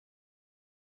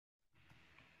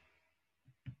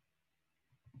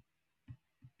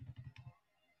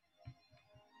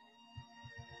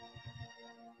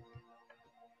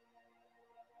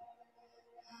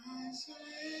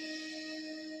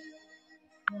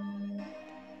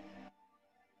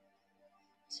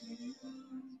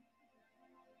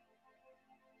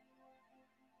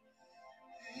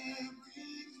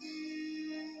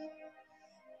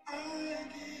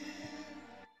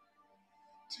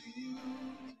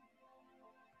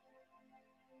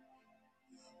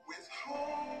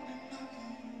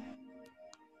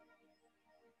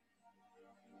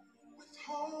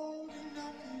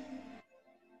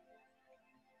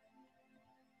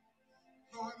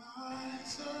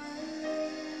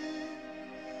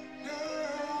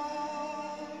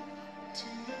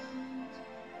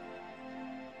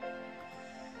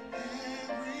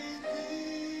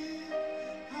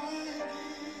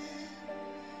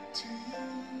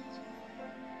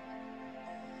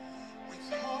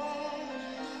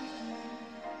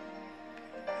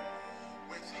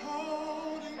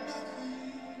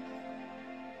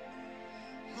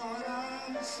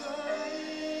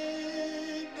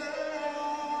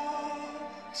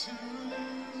To you,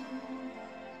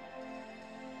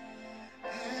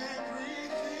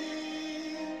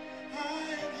 everything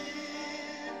I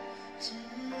give to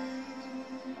you,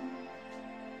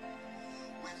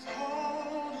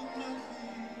 withholding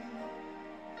nothing,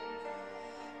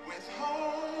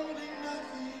 withholding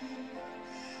nothing.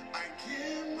 I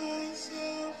give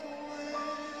myself away.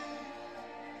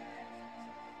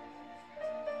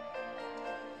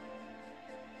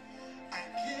 I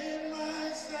give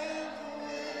myself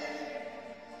away.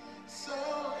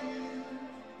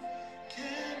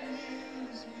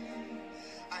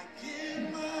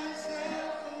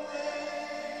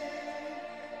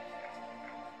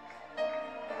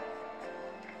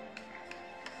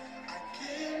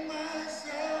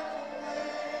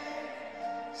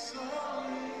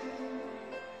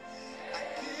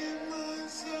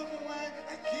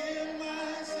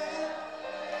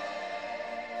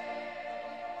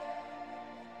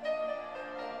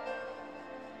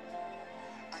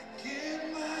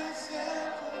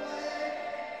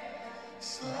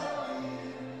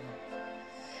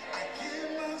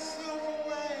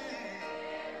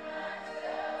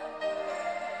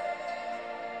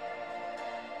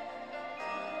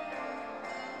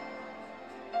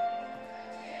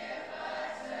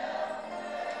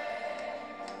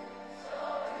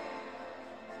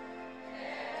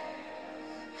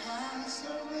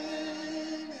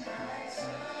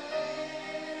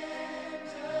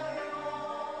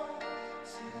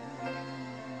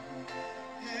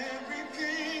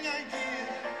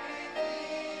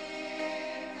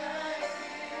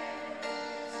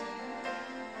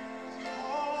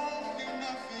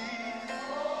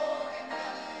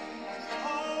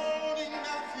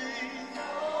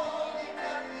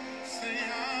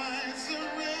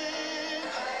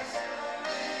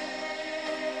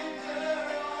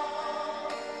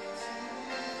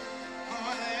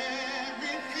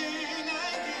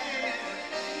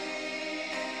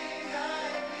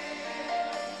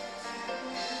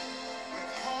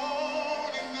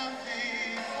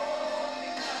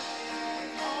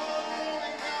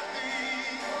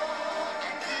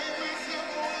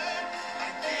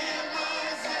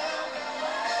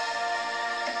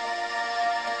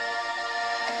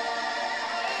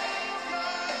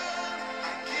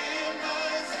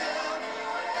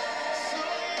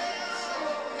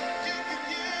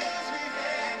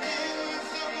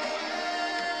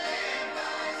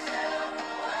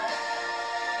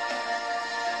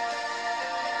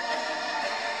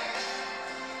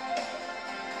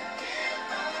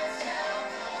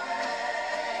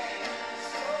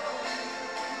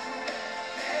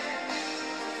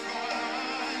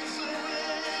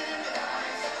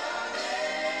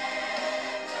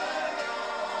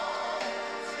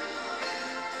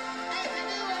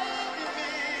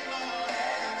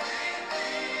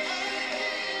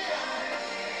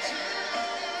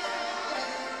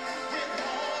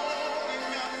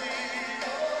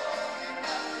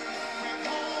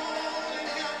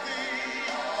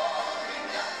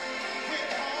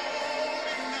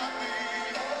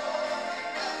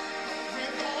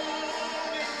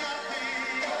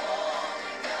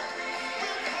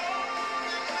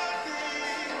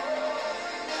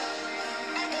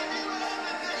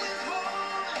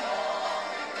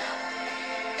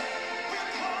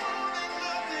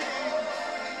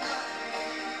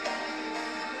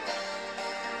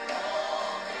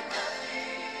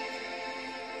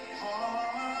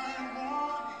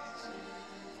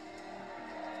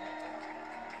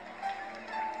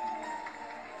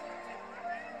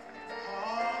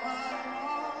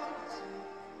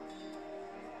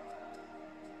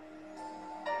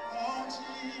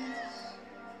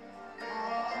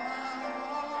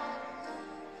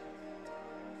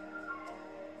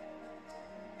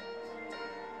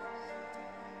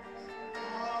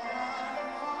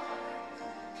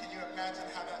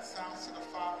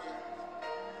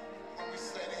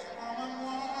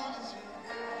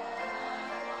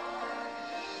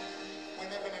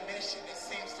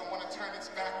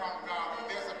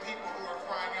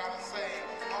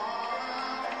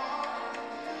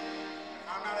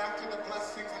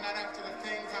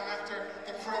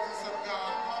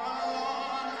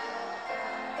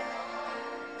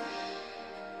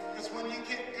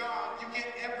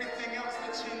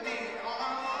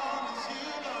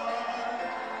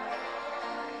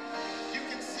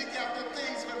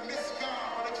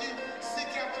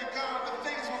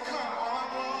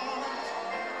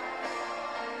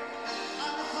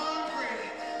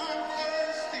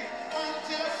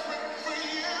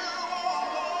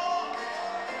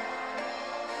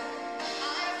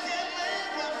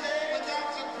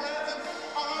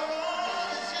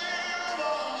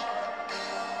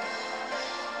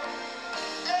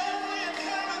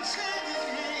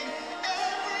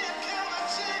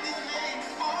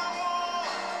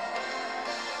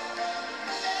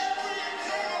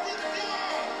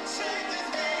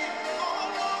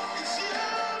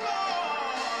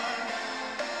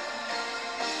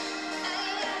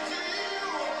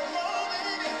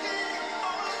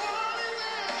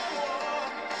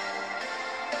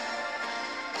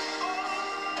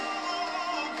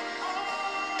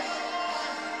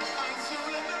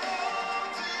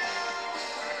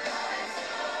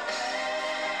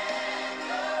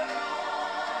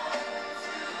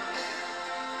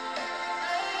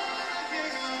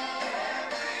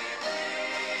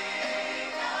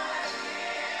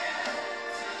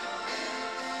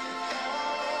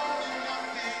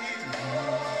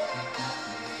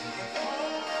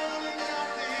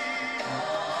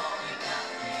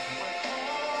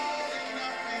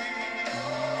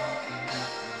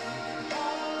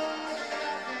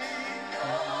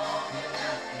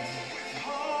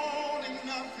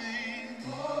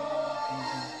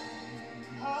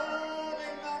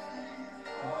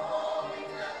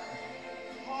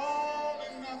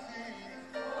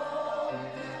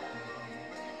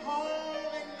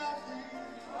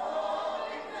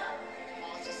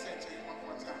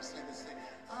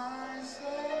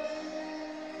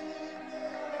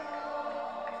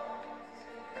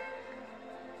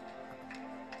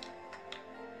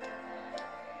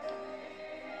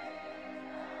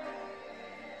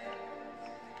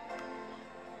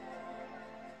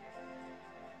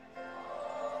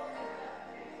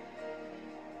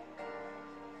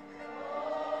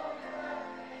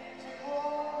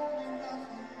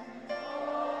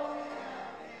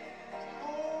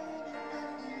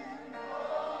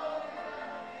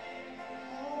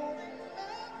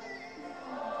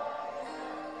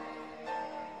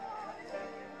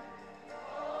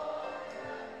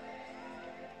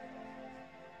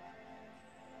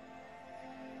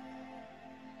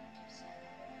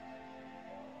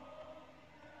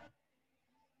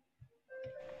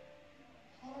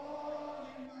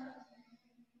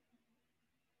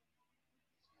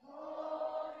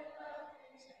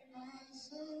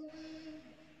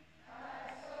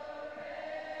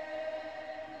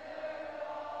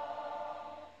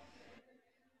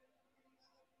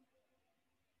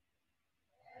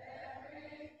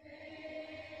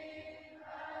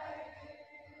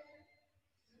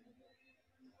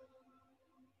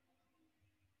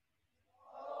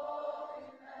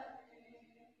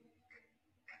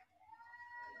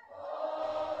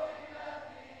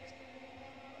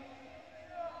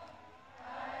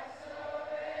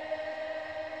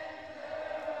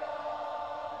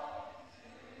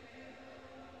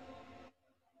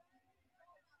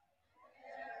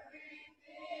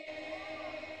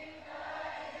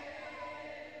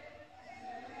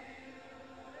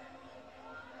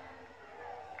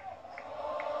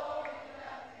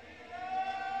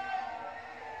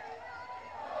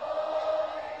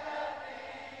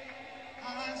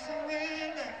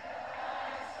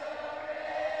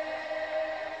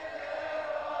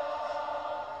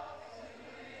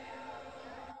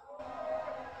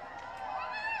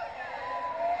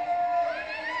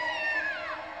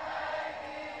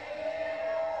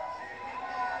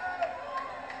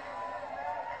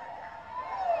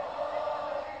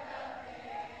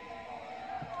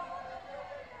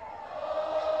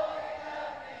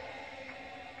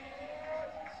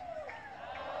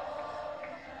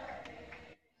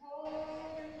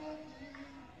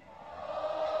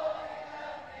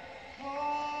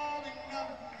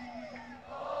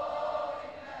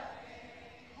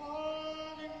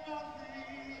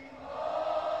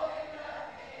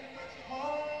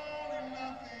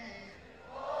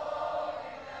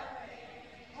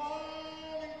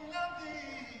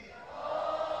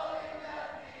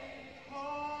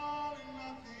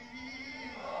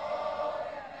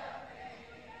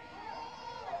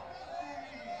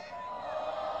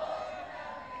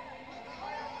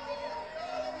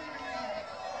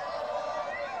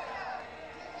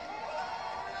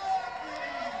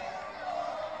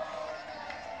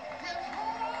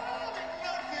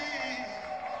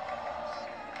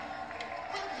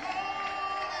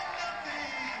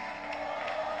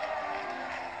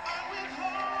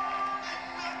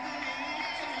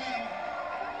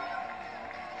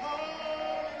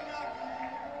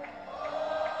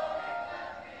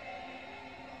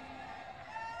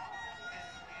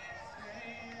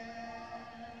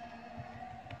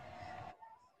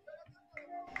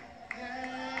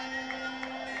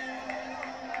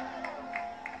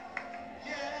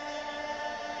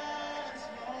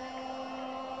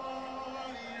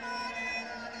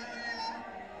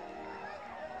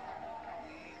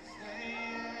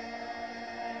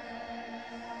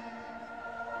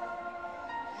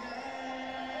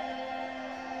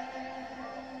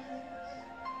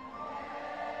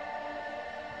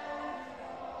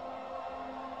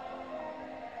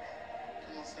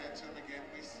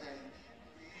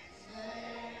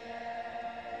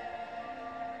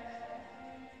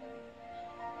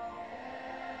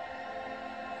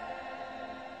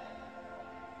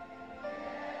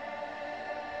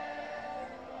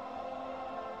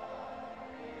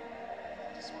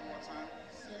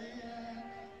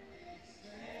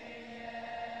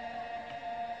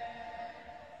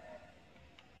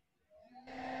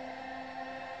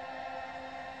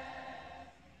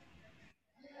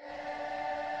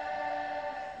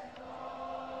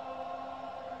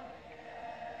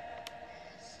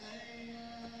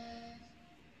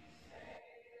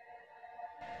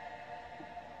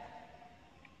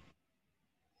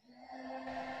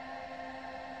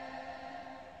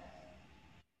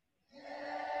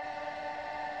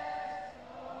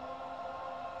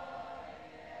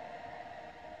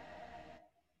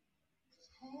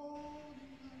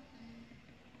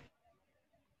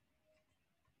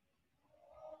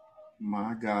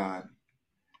 My God,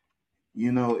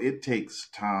 you know, it takes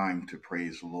time to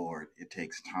praise the Lord. It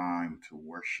takes time to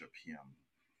worship Him.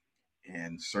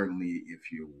 And certainly,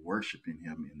 if you're worshiping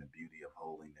Him in the beauty of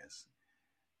holiness,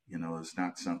 you know, it's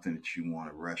not something that you want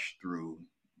to rush through,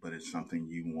 but it's something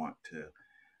you want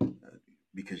to,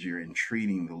 because you're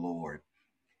entreating the Lord.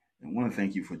 And I want to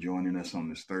thank you for joining us on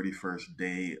this 31st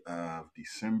day of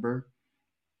December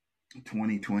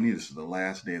 2020. This is the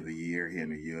last day of the year here in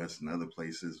the U.S. and other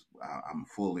places. I'm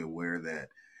fully aware that,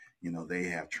 you know, they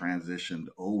have transitioned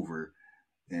over.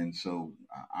 And so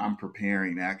I'm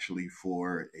preparing actually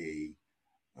for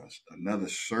another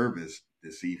service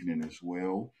this evening as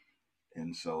well.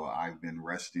 And so I've been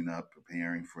resting up,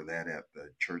 preparing for that at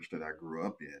the church that I grew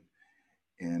up in,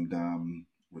 and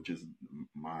which is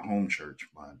my home church,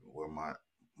 where my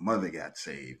mother got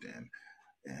saved,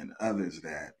 and others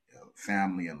that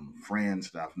family and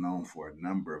friends that I've known for a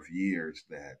number of years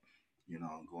that, you know,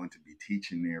 I'm going to be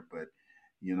teaching there. But,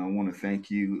 you know, I want to thank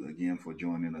you again for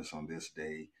joining us on this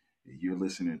day. You're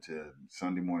listening to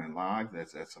Sunday Morning Live.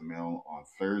 That's SML on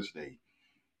Thursday,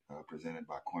 presented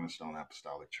by Cornerstone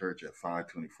Apostolic Church at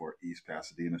 524 East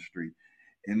Pasadena Street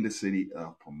in the city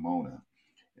of Pomona.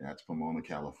 That's Pomona,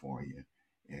 California.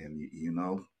 And, you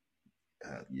know,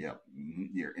 yep,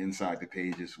 you're inside the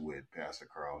pages with Pastor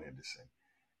Carl Henderson.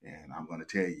 And I'm going to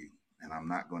tell you, and I'm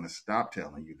not going to stop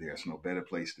telling you, there's no better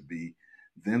place to be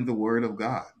than the Word of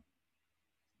God.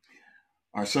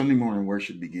 Our Sunday morning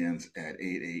worship begins at 8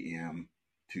 a.m.,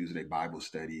 Tuesday Bible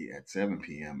study at 7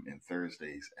 p.m., and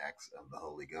Thursdays Acts of the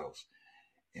Holy Ghost.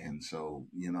 And so,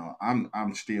 you know,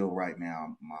 I'm still right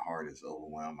now, my heart is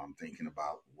overwhelmed. I'm thinking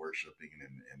about worshiping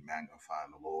and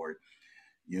magnifying the Lord.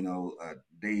 You know,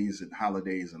 days and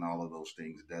holidays and all of those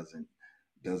things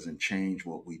doesn't change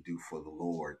what we do for the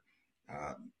Lord.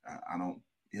 Uh, I don't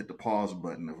hit the pause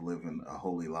button of living a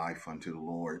holy life unto the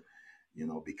Lord, you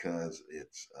know, because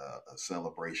it's a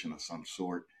celebration of some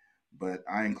sort. But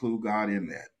I include God in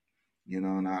that, you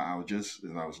know. And I was just,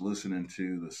 as I was listening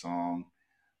to the song,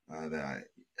 that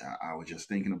I was just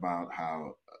thinking about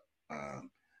how uh,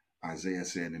 Isaiah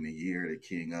said, "In the year that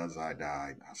King Uzziah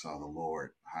died, I saw the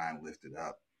Lord high and lifted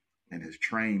up, and His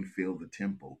train filled the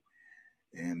temple."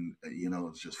 And you know,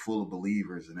 it's just full of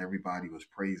believers, and everybody was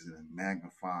praising and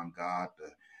magnifying God.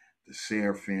 The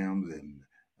seraphims and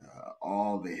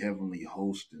all the heavenly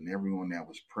host and everyone that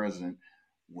was present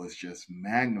was just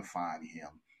magnifying Him.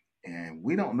 And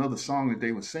we don't know the song that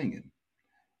they were singing.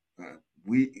 Uh,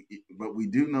 we, but we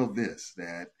do know this,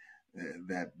 that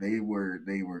they were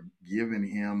giving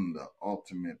Him the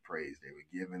ultimate praise. They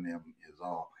were giving Him His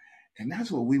all, and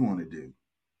that's what we want to do.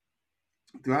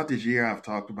 Throughout this year, I've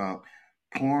talked about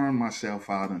pouring myself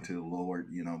out unto the Lord.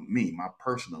 You know, me, my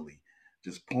personally,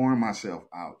 just pouring myself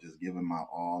out, just giving my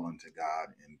all unto God.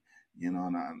 And, you know,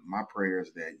 and my prayer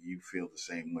is that you feel the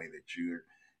same way, that you're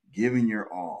giving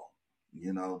your all,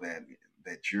 you know,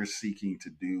 that you're seeking to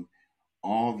do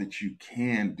all that you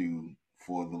can do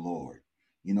for the Lord.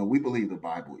 You know, we believe the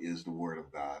Bible is the Word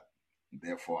of God.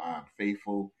 Therefore, I'm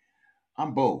faithful,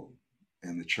 I'm bold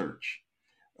in the church.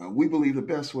 We believe the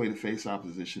best way to face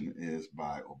opposition is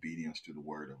by obedience to the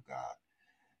Word of God.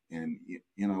 And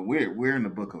you know, we're in the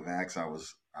Book of Acts. I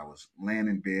was laying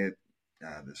in bed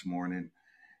this morning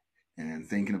and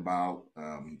thinking about,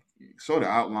 sort of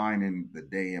outlining the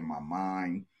day in my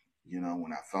mind. You know,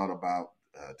 when I thought about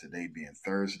today being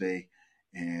Thursday,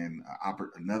 and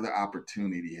another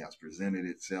opportunity has presented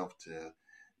itself to,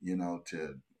 you know,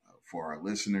 to for our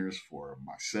listeners, for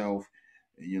myself,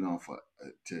 you know, for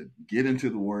to get into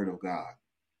the Word of God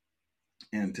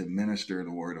and to minister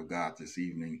the Word of God this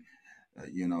evening.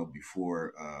 You know,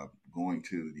 before going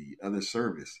to the other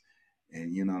service,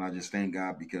 and you know, and I just thank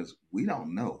God because we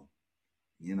don't know.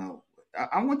 You know,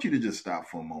 I want you to just stop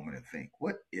for a moment and think,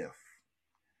 what if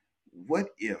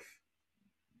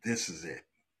this is it?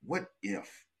 What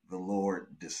if the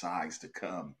Lord decides to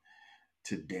come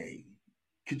today?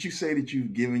 Could you say that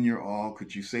you've given your all?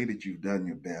 Could you say that you've done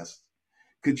your best?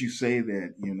 Could you say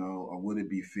that, you know, or would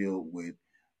it be filled with,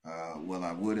 well,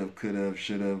 I would have, could have,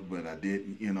 should have, but I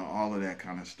didn't, you know, all of that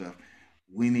kind of stuff?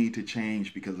 We need to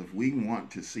change, because if we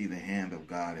want to see the hand of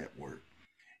God at work,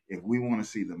 if we want to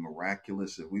see the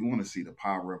miraculous, if we want to see the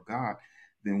power of God,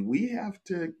 then we have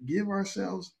to give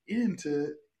ourselves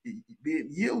into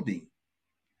yielding.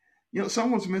 You know,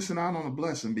 someone's missing out on a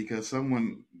blessing because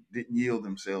someone didn't yield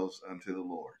themselves unto the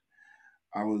Lord.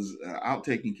 I was out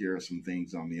taking care of some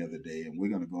things on the other day, and we're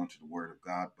going to go into the Word of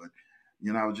God. But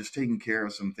you know, I was just taking care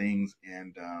of some things,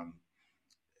 and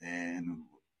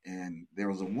and there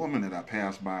was a woman that I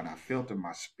passed by, and I felt in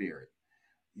my spirit,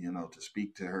 you know, to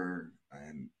speak to her,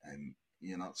 and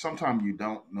sometimes you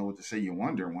don't know what to say. You're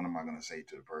wondering, what am I going to say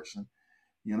to the person?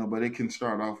 But it can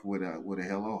start off with a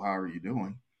hello, how are you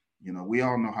doing? We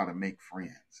all know how to make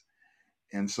friends.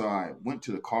 And so I went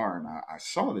to the car and I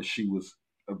saw that she was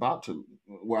about to,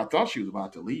 well, I thought she was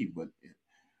about to leave, but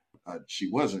she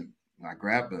wasn't. I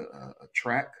grabbed a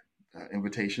track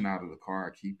invitation out of the car.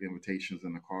 I keep invitations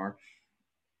in the car.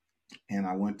 And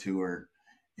I went to her.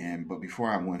 But before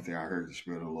I went there, I heard the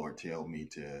Spirit of the Lord tell me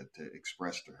to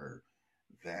express to her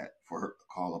that for her to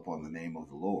call upon the name of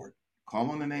the Lord, call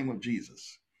on the name of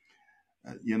Jesus.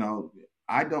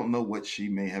 I don't know what she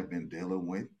may have been dealing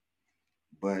with,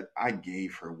 but I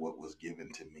gave her what was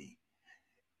given to me.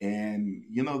 And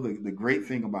the great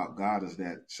thing about God is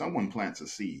that someone plants a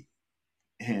seed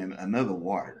and another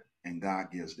water, and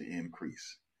God gives the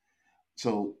increase.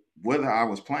 So whether I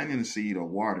was planting a seed or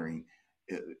watering,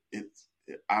 it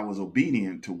I was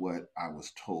obedient to what I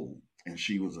was told, and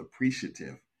she was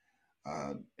appreciative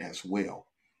as well.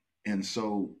 And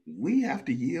so we have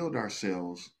to yield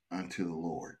ourselves unto the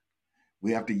Lord.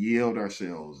 We have to yield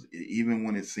ourselves, even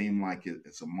when it seemed like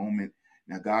it's a moment.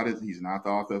 Now, He's not the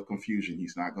author of confusion.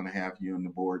 He's not going to have you in the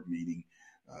board meeting.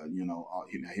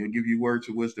 He'll give you words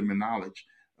of wisdom and knowledge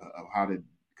of how to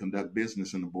conduct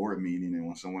business in the board meeting. And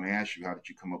when someone asks you, how did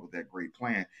you come up with that great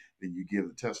plan? Then you give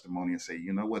the testimony and say,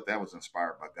 you know what, that was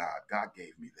inspired by God. God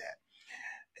gave me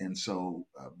that. And so,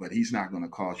 but he's not going to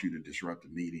cause you to disrupt the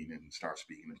meeting and start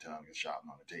speaking in tongues and shouting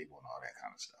on the table and all that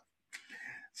kind of stuff.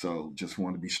 So just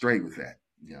want to be straight with that.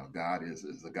 God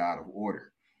is a God of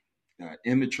order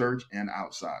in the church and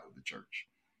outside of the church.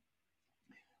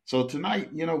 So tonight,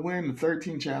 we're in the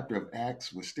 13th chapter of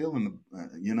Acts. We're still in the,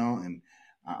 and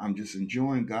I'm just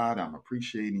enjoying God. I'm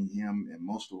appreciating him. And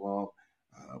most of all,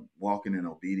 walking in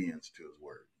obedience to his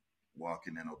word,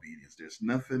 walking in obedience. There's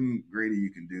nothing greater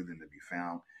you can do than to be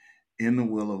found in the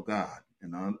will of God.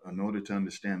 And in order to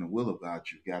understand the will of God,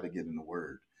 you've got to get in the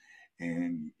word.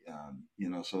 And,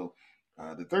 so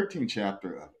the 13th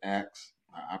chapter of Acts,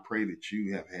 I pray that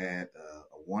you have had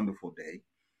a wonderful day.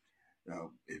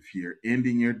 If you're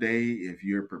ending your day, if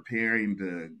you're preparing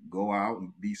to go out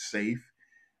and be safe,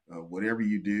 whatever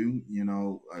you do,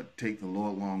 take the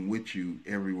Lord along with you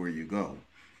everywhere you go.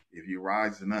 If you're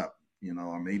rising up,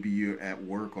 or maybe you're at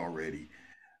work already,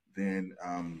 then,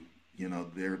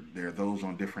 there are those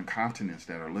on different continents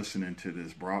that are listening to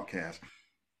this broadcast.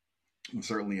 And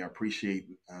certainly I appreciate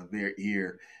their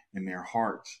ear and their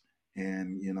hearts.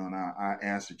 And, and I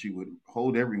ask that you would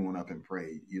hold everyone up and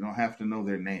pray. You don't have to know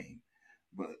their name,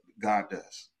 but God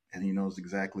does. And he knows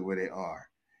exactly where they are.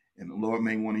 And the Lord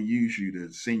may want to use you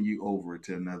to send you over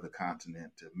to another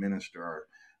continent to minister or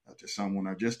to someone,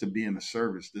 or just to be in a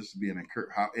service. This will be an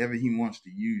encouragement. However he wants to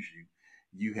use you,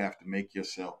 you have to make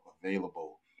yourself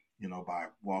available, by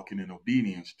walking in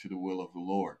obedience to the will of the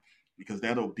Lord. Because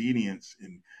that obedience,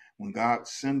 and when God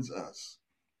sends us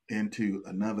into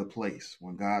another place,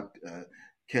 when God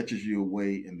catches you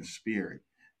away in the spirit,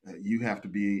 you have to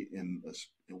be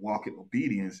walk in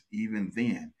obedience even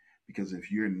then. Because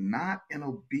if you're not in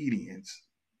obedience,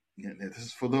 this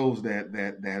is for those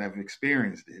that have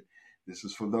experienced it. This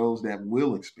is for those that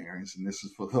will experience, and this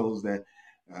is for those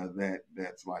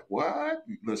that's like, what?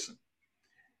 Listen,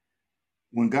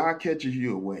 when God catches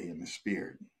you away in the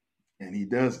spirit, and he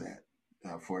does that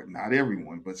for not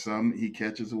everyone, but some he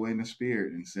catches away in the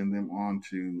spirit and send them on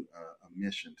to a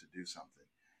mission to do something.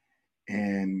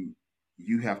 And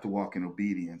you have to walk in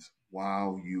obedience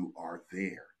while you are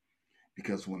there.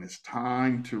 Because when it's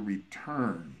time to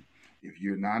return, if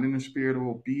you're not in the spirit of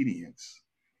obedience,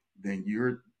 then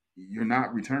you're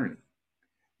not returning.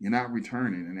 You're not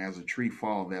returning. And as a tree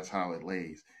falls, that's how it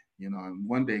lays. And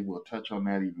one day we'll touch on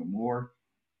that even more.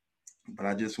 But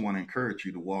I just want to encourage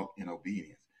you to walk in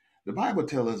obedience. The Bible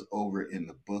tells us over in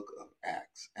the book of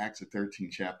Acts, the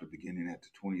 13th chapter, beginning at the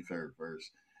 23rd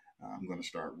verse. I'm going to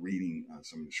start reading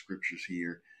some of the scriptures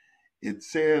here. It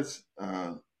says,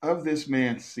 of this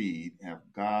man's seed have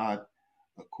God,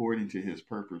 according to his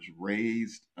purpose,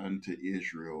 raised unto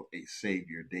Israel a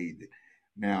Savior, David.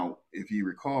 Now, if you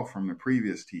recall from the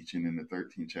previous teaching in the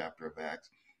 13th chapter of Acts,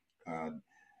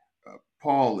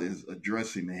 Paul is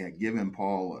addressing, they had given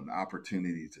Paul an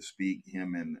opportunity to speak.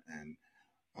 Him and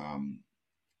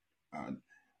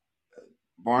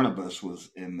Barnabas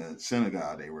was in the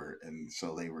synagogue.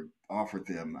 So they were offered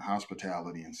them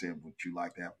hospitality and said, would you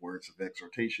like to have words of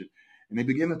exhortation? And they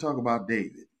began to talk about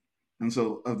David. And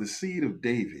so of the seed of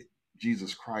David,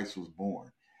 Jesus Christ was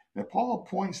born. Now Paul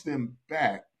points them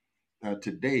back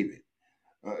to David.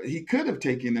 He could have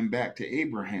taken them back to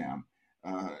Abraham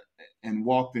and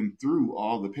walked them through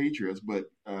all the patriarchs, but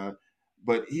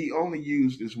but he only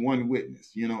used this one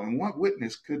witness, and one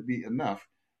witness could be enough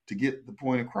to get the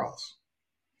point across.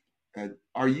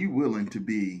 Are you willing to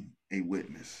be a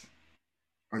witness?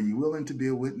 Are you willing to be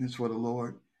a witness for the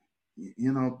Lord?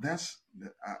 That's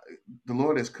uh, the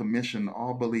Lord has commissioned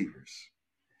all believers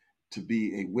to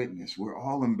be a witness. We're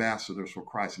all ambassadors for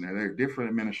Christ. Now, there are different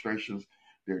administrations,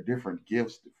 there are different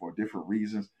gifts for different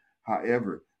reasons.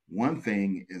 However, one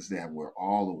thing is that we're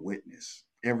all a witness.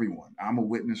 Everyone. I'm a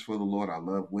witness for the Lord. I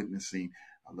love witnessing.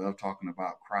 I love talking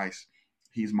about Christ.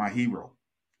 He's my hero.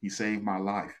 He saved my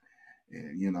life.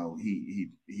 And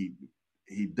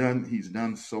he's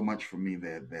done so much for me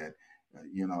that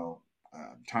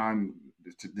time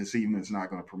this evening is not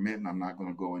going to permit, and I'm not going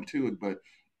to go into it.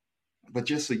 But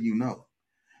just so you know,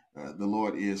 the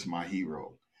Lord is my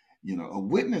hero. A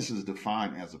witness is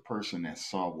defined as a person that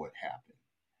saw what happened.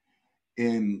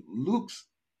 In Luke's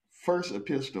first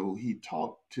epistle, he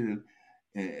talked to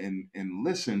and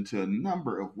listened to a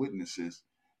number of witnesses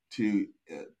to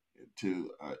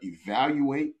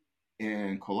evaluate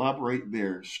and corroborate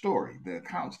their story, the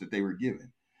accounts that they were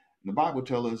given. And the Bible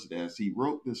tells us, as he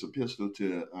wrote this epistle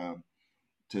to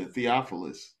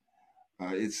Theophilus,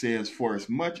 it says, "For as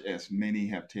much as many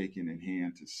have taken in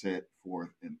hand to set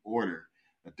forth in order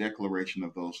a declaration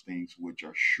of those things which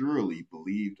are surely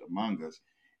believed among us,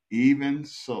 even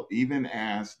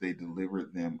as they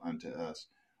delivered them unto us,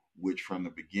 which from the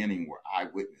beginning were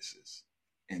eyewitnesses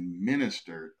and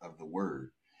ministered of the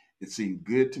word. It seemed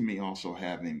good to me also,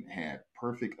 having had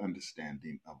perfect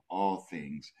understanding of all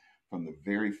things from the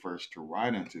very first, to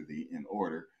write unto thee in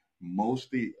order, most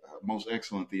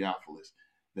excellent Theophilus,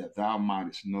 that thou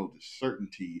mightest know the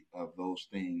certainty of those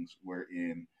things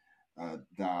wherein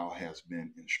thou hast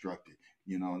been instructed."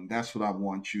 And that's what I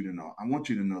want you to know. I want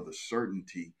you to know the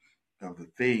certainty of the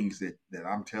things that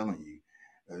I'm telling you,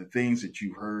 the things that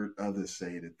you've heard others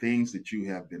say, the things that you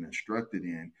have been instructed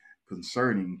in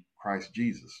concerning Christ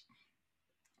Jesus,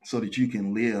 so that you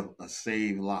can live a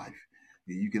saved life.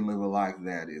 You can live a life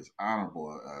that is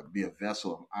honorable, be a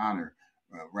vessel of honor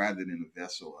rather than a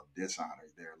vessel of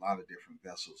dishonor. There are a lot of different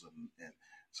vessels, and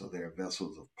so there are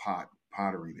vessels of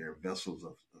pottery, there are vessels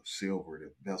of silver, there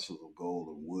are vessels of gold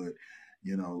and wood.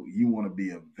 You want to be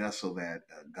a vessel that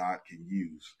God can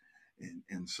use.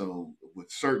 And so with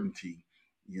certainty,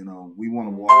 we want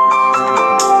to walk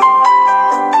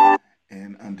with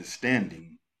and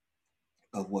understanding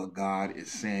of what God is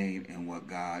saying and what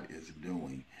God is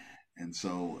doing. And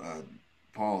so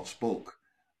Paul spoke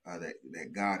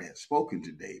that God had spoken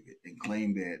to David and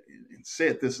claimed that and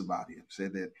said this about him,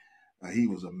 said that he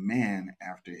was a man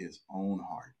after his own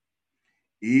heart.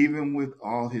 Even with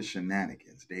all his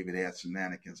shenanigans, David had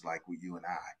shenanigans like with you and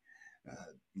I,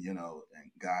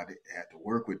 and God had to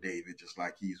work with David just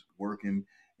like he's working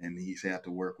and he's had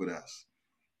to work with us.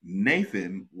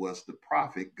 Nathan was the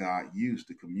prophet God used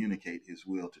to communicate his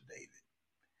will to David.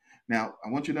 Now, I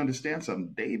want you to understand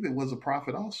something. David was a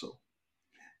prophet also.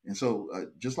 And so,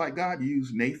 just like God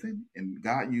used Nathan and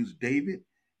God used David,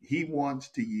 he wants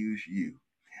to use you.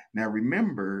 Now,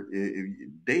 remember,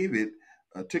 David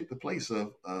took the place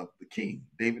of the king.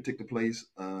 David took the place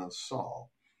of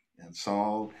Saul. And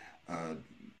Saul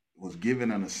was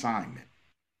given an assignment.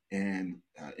 And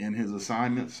in his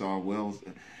assignment, Saul Wells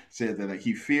said that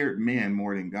he feared men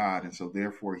more than God. And so,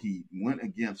 therefore, he went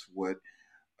against what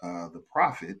the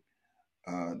prophet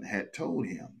had told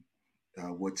him.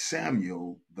 What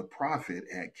Samuel, the prophet,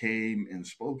 had came and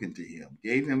spoken to him,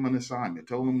 gave him an assignment,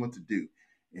 told him what to do,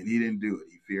 and he didn't do it.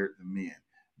 He feared the men.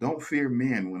 Don't fear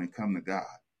men when it comes to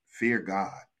God. Fear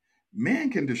God. Man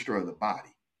can destroy the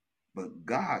body, but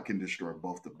God can destroy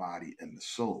both the body and the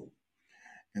soul.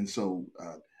 And so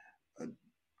uh,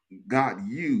 God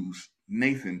used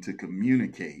Nathan to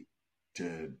communicate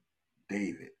to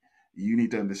David. You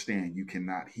need to understand you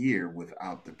cannot hear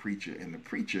without the preacher, and the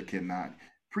preacher cannot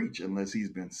preach unless he's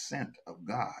been sent of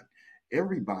God.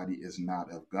 Everybody is not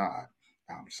of God.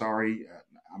 I'm sorry,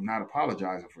 I'm not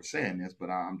apologizing for saying this, but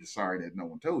I'm just sorry that no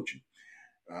one told you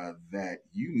that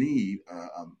you need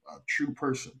a true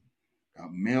person,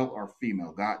 male or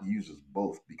female. God uses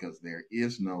both because there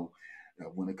is no,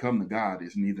 when it comes to God,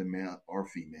 it's neither male or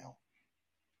female.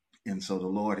 And so the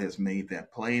Lord has made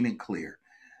that plain and clear.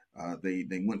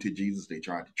 They went to Jesus. They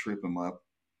tried to trip him up.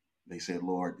 They said,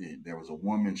 "Lord, there was a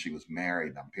woman. She was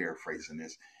married. I'm paraphrasing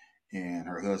this, and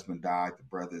her husband died. The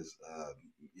brothers,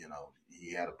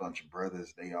 he had a bunch of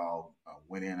brothers. They all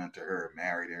went in unto her,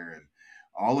 married her, and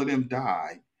all of them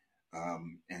died.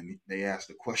 And they asked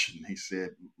the question. He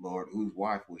said, Lord, whose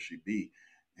wife will she be?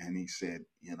 And he said,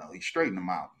 he straightened them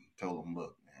out and told them,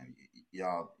 look, man,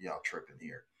 y'all tripping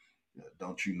here.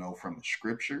 Don't you know from the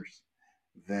scriptures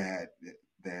that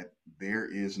that there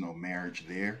is no marriage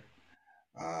there.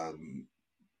 Um,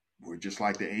 we're just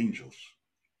like the angels,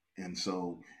 and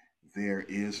so there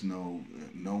is no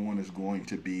one is going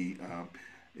to be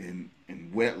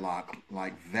in wedlock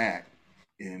like that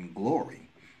in glory.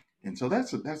 And so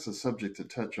that's a subject to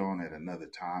touch on at another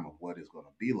time of what it's going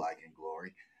to be like in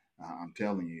glory. I'm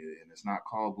telling you, and it's not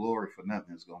called glory for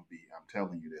nothing. It's going to be. I'm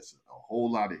telling you, there's a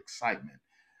whole lot of excitement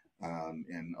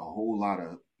and a whole lot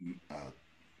of uh,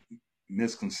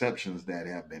 misconceptions that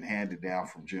have been handed down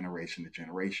from generation to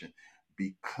generation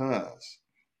because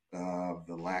of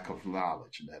the lack of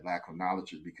knowledge. And that lack of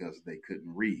knowledge is because they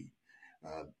couldn't read.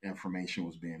 Information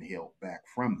was being held back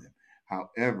from them.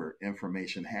 However,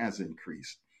 information has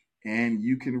increased. And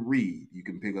you can read. You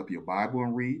can pick up your Bible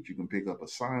and read. You can pick up a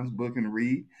science book and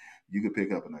read. You can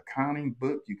pick up an accounting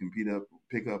book. You can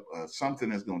pick up something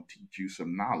that's going to teach you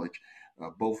some knowledge,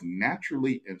 both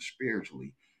naturally and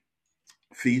spiritually.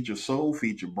 Feed your soul,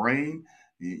 feed your brain,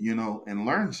 and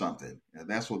learn something. And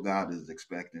that's what God is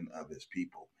expecting of his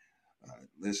people.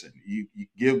 Listen, you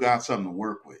give God something to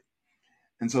work with.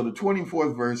 And so the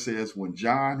 24th verse says, when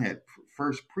John had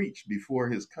first preached before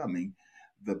his coming,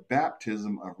 the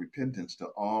baptism of repentance to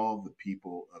all the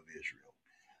people of Israel.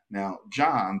 Now,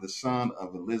 John, the son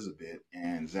of Elizabeth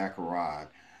and Zachariah,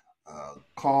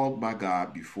 called by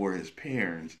God before his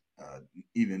parents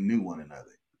even knew one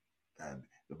another. Uh,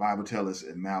 the Bible tells us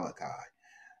in Malachi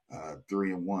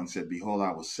 3 and 1 said, behold,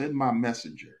 I will send my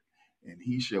messenger, and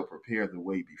he shall prepare the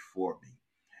way before me.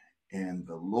 And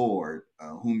the Lord,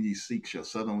 whom ye seek, shall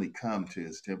suddenly come to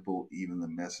his temple, even the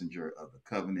messenger of the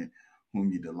covenant,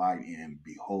 whom ye delight in.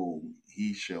 Behold,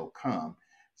 he shall come,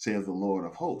 saith the Lord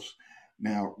of hosts.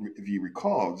 Now, if you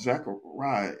recall,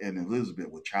 Zechariah and Elizabeth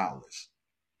were childless.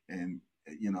 And,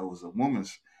 it was a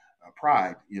woman's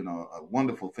pride, a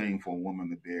wonderful thing for a woman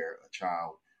to bear a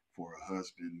child for a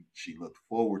husband. She looked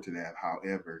forward to that.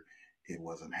 However, it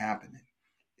wasn't happening.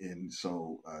 And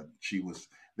so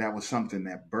that was something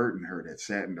that burdened her, that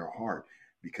sat in her heart,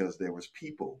 because there was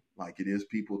people, like it is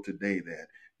people today, that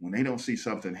when they don't see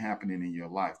something happening in your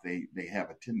life, they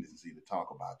have a tendency to talk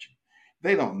about you.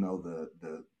 They don't know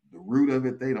the root of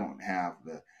it. They don't have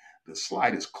the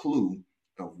slightest clue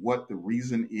of what the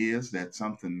reason is that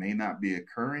something may not be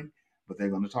occurring, but they're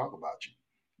going to talk about you.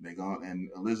 And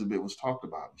Elizabeth was talked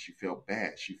about, and she felt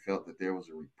bad. She felt that there was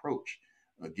a reproach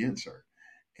against her.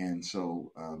 And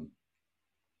so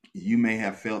you may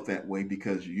have felt that way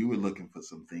because you were looking for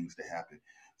some things to happen.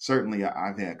 Certainly,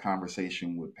 I've had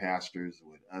conversation with pastors,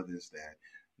 with others, that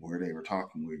where they were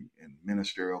talking with in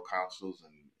ministerial councils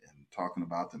and talking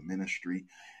about the ministry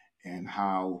and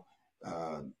how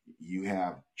you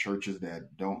have churches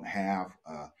that don't have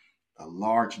a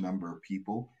large number of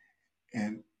people.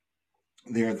 And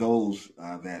there are those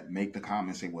that make the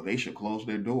comment saying, well, they should close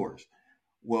their doors.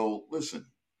 Well, listen,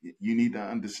 you need to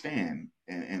understand,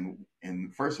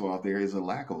 and first of all, there is a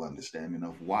lack of understanding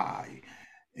of why,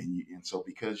 and so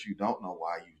because you don't know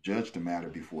why, you judge the matter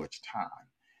before it's time,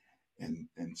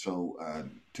 and so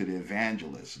to the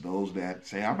evangelists, those that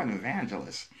say I'm an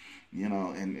evangelist,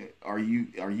 and are you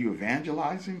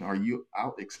evangelizing? Are you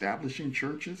out establishing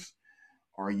churches?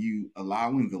 Are you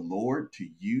allowing the Lord to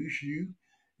use you?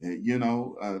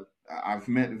 I've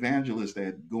met evangelists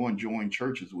that go and join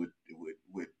churches with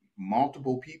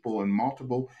multiple people and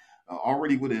multiple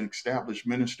already with an established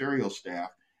ministerial staff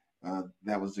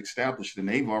that was established, and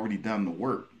they've already done the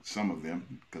work. Some of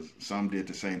them, because some did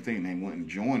the same thing. They went and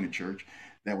joined a church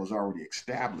that was already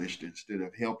established instead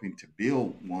of helping to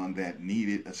build one that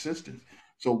needed assistance.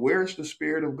 So where's the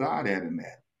Spirit of God at in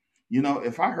that?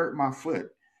 If I hurt my foot,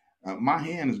 my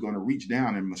hand is going to reach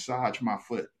down and massage my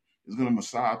foot. It's going to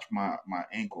massage my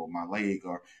ankle, my leg,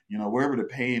 or wherever the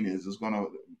pain is. It's going to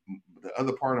the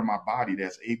other part of my body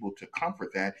that's able to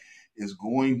comfort that is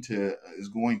going to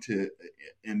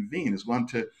intervene. Is going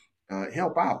to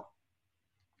help out.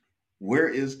 Where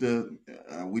is the?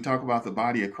 We talk about the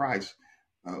body of Christ.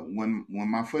 When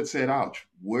my foot said ouch,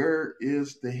 where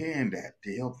is the hand at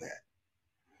to help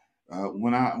that?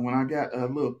 When I got a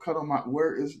little cut on my,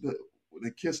 where is the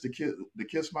kiss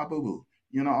my boo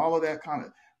boo? All of that kind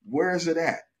of, where is it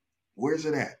at? Where's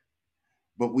it at?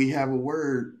 But we have a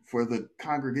word for the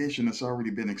congregation that's already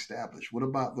been established. What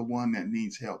about the one that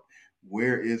needs help?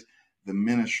 Where is the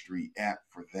ministry at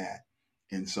for that?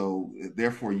 And so,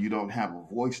 therefore, you don't have a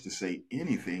voice to say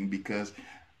anything because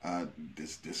uh,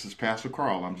 this is Pastor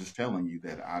Carl. I'm just telling you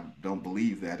that I don't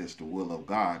believe that is the will of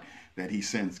God, that He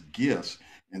sends gifts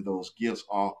and those gifts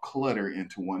all clutter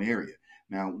into one area.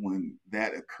 Now, when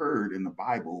that occurred in the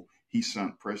Bible, He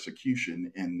sent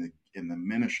persecution in the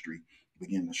ministry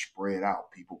began to spread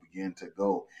out. People began to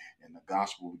go, and the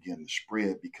gospel began to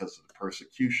spread because of the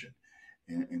persecution.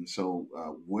 And so,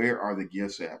 where are the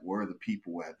gifts at? Where are the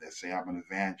people at that say I'm an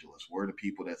evangelist? Where are the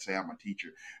people that say I'm a teacher?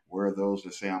 Where are those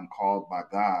that say I'm called by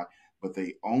God? But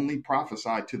they only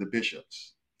prophesy to the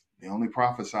bishops. They only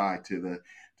prophesy to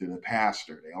the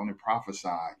pastor. They only prophesy,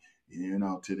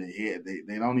 to the head.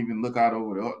 They don't even look out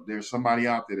over there's somebody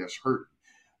out there that's hurt.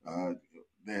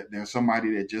 There's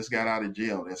somebody that just got out of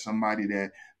jail. There's somebody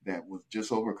that was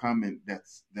just overcoming,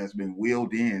 that's been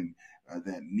wheeled in,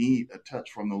 that need a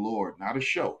touch from the Lord, not a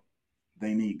show.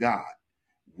 They need God.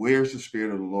 Where's the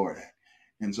Spirit of the Lord at?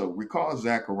 And so recall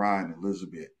Zachariah and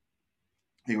Elizabeth.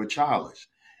 They were childless,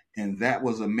 and that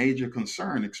was a major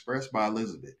concern expressed by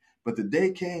Elizabeth. But the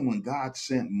day came when God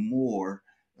sent more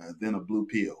than a blue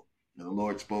pill. And the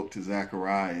Lord spoke to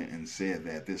Zachariah and said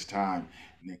that this time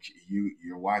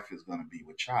your wife is going to be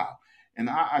with child. And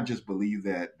I just believe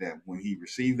that when he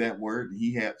received that word,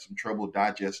 he had some trouble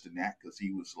digesting that, because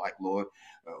he was like, Lord,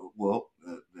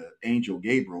 the angel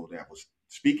Gabriel that was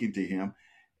speaking to him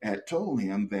had told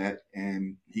him that,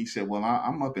 and he said, well,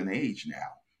 I'm up in age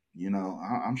now.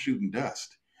 I'm shooting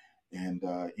dust. And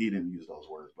he didn't use those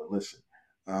words, but listen.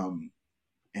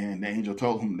 And the angel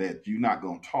told him that you're not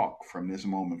going to talk from this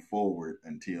moment forward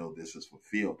until this is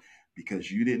fulfilled, because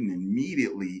you didn't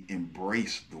immediately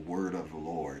embrace the word of the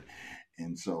Lord.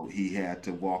 And so he had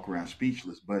to walk around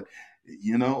speechless. But,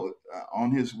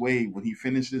 on his way, when he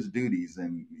finished his duties,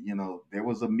 and, there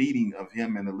was a meeting of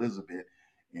him and Elizabeth,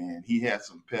 and he had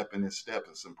some pep in his step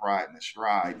and some pride in his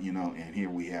stride, and here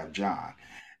we have John.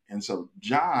 And so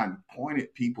John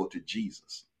pointed people to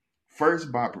Jesus,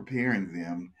 first by preparing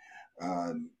them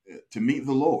to meet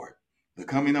the Lord, the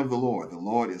coming of the Lord. The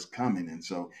Lord is coming. And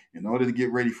so in order to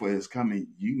get ready for his coming,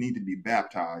 you need to be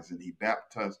baptized. And he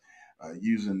baptized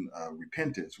using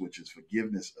repentance, which is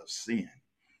forgiveness of sin.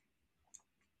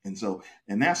 And so,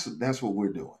 and that's what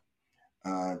we're doing.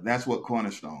 That's what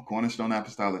Cornerstone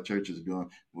Apostolic Church is doing.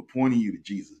 We're pointing you to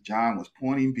Jesus. John was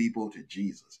pointing people to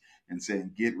Jesus and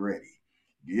saying, get ready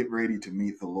to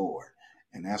meet the Lord.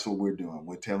 And that's what we're doing.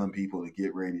 We're telling people to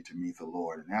get ready to meet the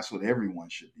Lord. And that's what everyone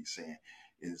should be saying,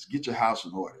 is get your house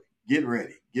in order. Get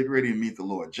ready to meet the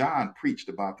Lord. John preached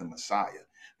about the Messiah.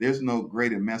 There's no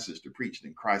greater message to preach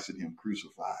than Christ and him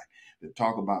crucified, to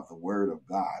talk about the word of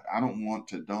God. I don't want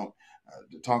to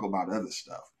talk about other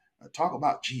stuff. Talk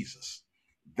about Jesus.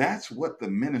 That's what the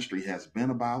ministry has been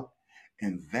about.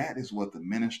 And that is what the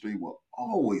ministry will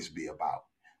always be about,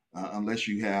 unless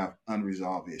you have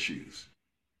unresolved issues.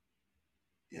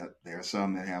 Yep, there are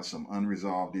some that have some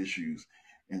unresolved issues,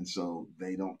 and so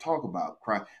they don't talk about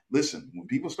Christ. Listen, when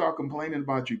people start complaining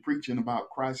about you preaching about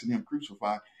Christ and him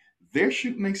crucified, they're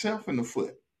shooting themselves in the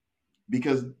foot,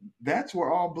 because that's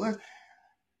where all blessed.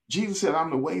 Jesus said, I'm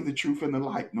the way, the truth, and the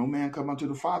life. No man come unto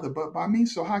the Father but by me.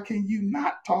 So how can you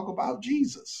not talk about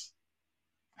Jesus?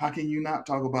 How can you not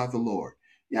talk about the Lord?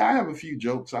 Yeah, I have a few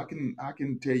jokes. I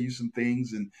can tell you some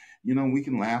things, and we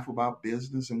can laugh about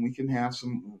business, and we can have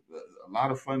a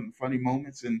lot of funny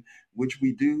moments, in which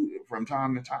we do from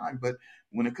time to time. But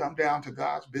when it comes down to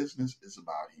God's business, it's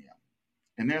about him.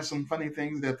 And there's some funny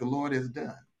things that the Lord has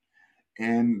done.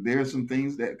 And there's some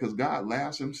things that, because God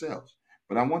laughs himself.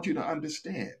 But I want you to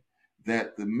understand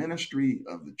that the ministry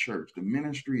of the church, the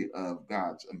ministry of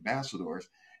God's ambassadors,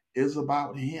 is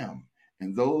about him.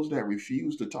 And those that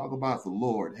refuse to talk about the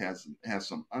Lord has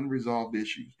some unresolved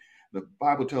issues. The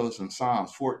Bible tells us in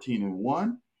Psalms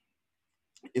 14:1,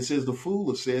 it says, the fool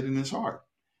has said in his heart,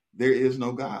 there is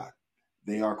no God.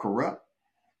 They are corrupt.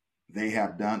 They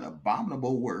have done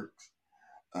abominable works.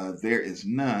 There is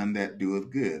none that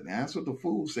doeth good. Now, that's what the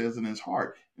fool says in his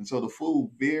heart. And so the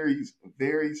fool varies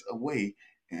away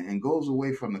and goes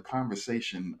away from the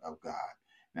conversation of God.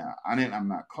 Now, I'm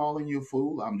not calling you a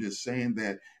fool. I'm just saying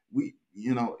that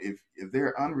if there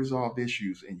are unresolved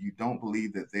issues and you don't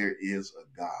believe that there is a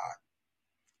God,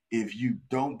 if you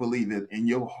don't believe it in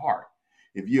your heart,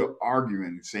 if you're arguing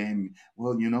and saying,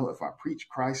 well, if I preach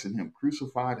Christ and him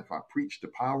crucified, if I preach the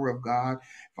power of God,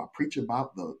 if I preach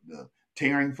about the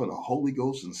tearing for the Holy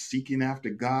Ghost and seeking after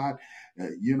God,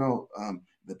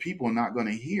 the people are not going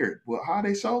to hear it. Well, how are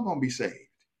they so going to be saved?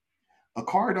 A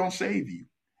car don't save you.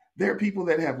 There are people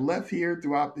that have left here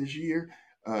throughout this year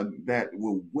that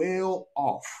were well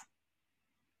off,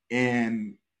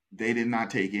 and they did not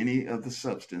take any of the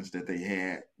substance that they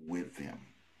had with them.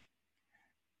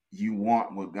 You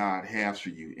want what God has for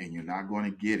you, and you're not going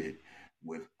to get it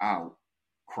without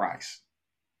Christ.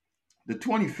 The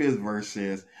 25th verse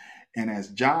says, and as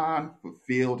John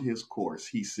fulfilled his course,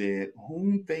 he said,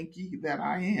 whom think ye that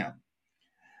I am?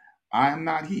 I am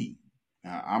not he.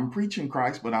 I'm preaching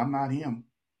Christ, but I'm not him.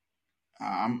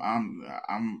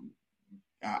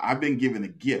 I've been given a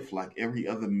gift like every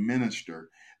other minister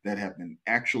that have been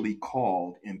actually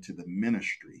called into the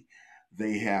ministry.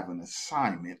 They have an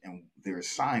assignment, and their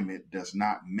assignment does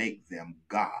not make them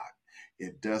God.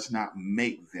 It does not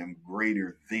make them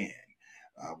greater than.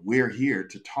 We're here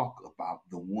to talk about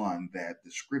the one that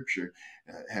the scripture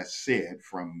has said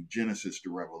from Genesis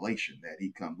to Revelation that he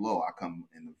come, lo, I come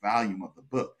in the volume of the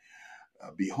book.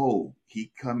 Behold,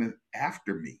 he cometh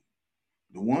after me.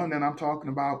 The one that I'm talking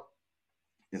about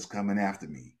is coming after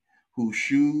me, whose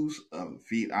shoes of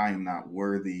feet I am not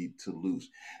worthy to loose.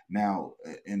 Now,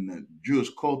 in the Jewish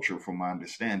culture, from my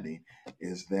understanding,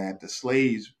 is that the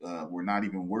slaves were not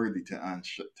even worthy to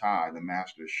untie the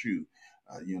master's shoe,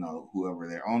 whoever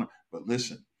their owner. But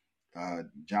listen,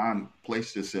 John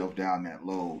placed himself down that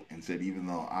low and said, even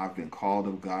though I've been called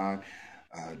of God,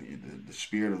 the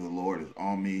Spirit of the Lord is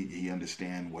on me. He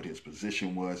understand what his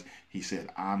position was. He said,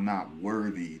 I'm not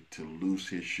worthy to loose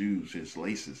his shoes, his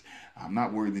laces. I'm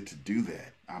not worthy to do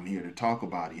that. I'm here to talk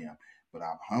about him, but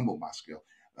I've humbled myself.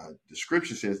 The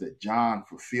scripture says that John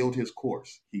fulfilled his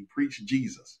course. He preached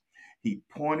Jesus. He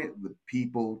pointed the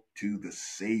people to the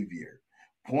Savior.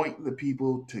 Point the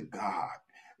people to God.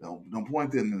 Don't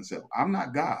point them themselves. I'm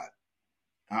not God.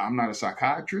 I'm not a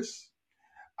psychiatrist.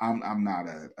 I'm not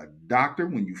a doctor.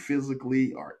 When you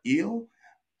physically are ill,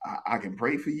 I can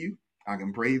pray for you. I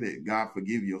can pray that God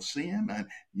forgive your sin. And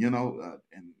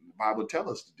the Bible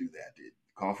tells us to do that.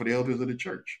 Call for the elders of the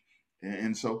church.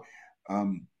 And so,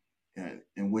 um,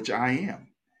 in which I am.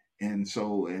 And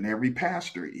so, and every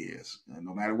pastor is,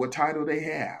 no matter what title they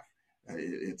have,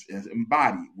 it's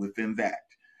embodied within that.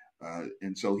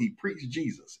 And so he preached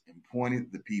Jesus and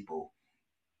pointed the people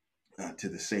to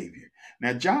the Savior.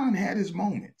 Now, John had his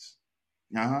moments.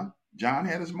 John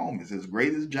had his moments. As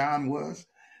great as John was,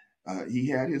 he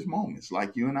had his moments,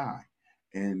 like you and I.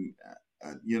 And,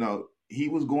 he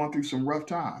was going through some rough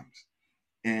times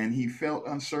and he felt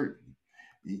uncertain.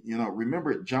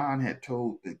 Remember, John had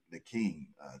told the king,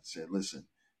 said,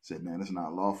 man, it's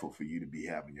not lawful for you to be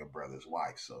having your brother's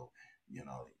wife. So,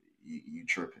 you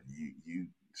tripping, you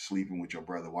sleeping with your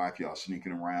brother's wife, y'all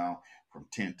sneaking around from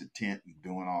tent to tent and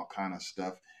doing all kind of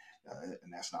stuff.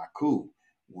 And that's not cool.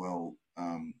 Well,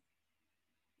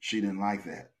 she didn't like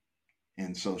that.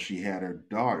 And so she had her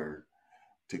daughter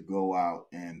to go out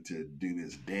and to do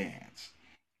this dance.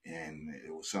 And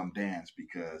it was some dance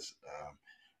because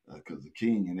the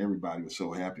king and everybody was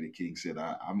so happy. The king said,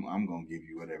 I'm going to give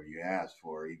you whatever you ask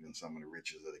for, even some of the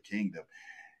riches of the kingdom.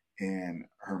 And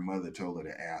her mother told her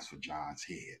to ask for John's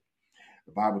head.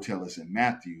 The Bible tells us in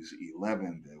Matthew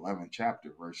 11, the 11th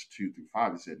chapter, verse 2 through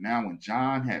 5, it said, now when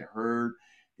John had heard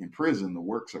in prison the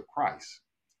works of Christ,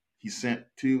 he sent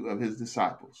two of his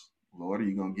disciples. Lord, are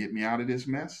you going to get me out of this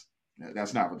mess?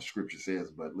 That's not what the scripture says,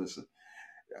 but listen,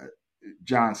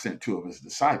 John sent two of his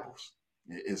disciples.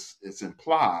 It's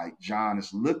implied John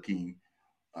is looking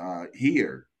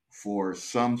here for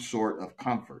some sort of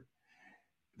comfort.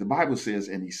 The Bible says,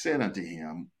 and he said unto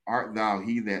him, art thou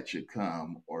he that should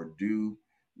come, or do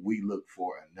we look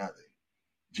for another?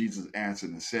 Jesus answered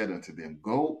and said unto them,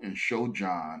 go and show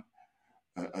John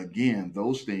again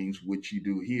those things which you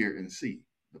do hear and see.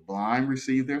 The blind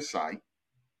receive their sight.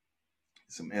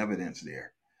 Some evidence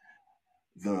there.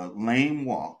 The lame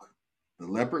walk. The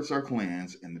lepers are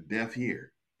cleansed, and the deaf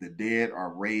hear. The dead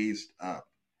are raised up,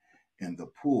 and the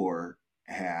poor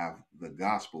have the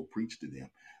gospel preached to them.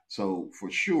 So for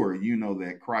sure, you know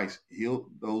that Christ healed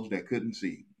those that couldn't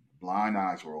see. Blind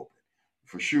eyes were open.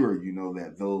 For sure, you know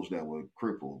that those that were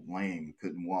crippled, lame,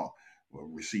 couldn't walk,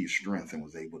 received strength and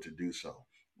was able to do so.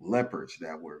 Lepers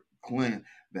that were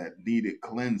that needed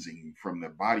cleansing from their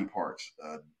body parts,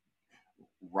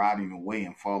 rotting away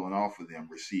and falling off of them,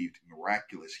 received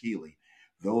miraculous healing.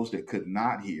 Those that could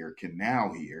not hear can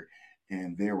now hear.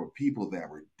 And there were people that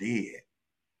were dead,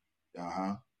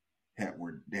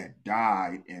 that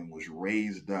died and was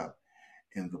raised up.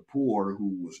 And the poor,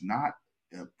 who was not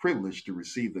privileged to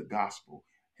receive the gospel,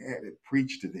 had it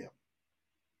preached to them.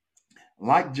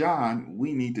 Like John,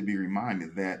 we need to be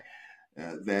reminded that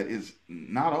that is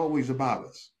not always about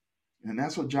us. And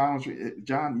that's what John was.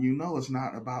 John, it's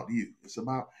not about you. It's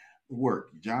about the work.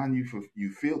 John,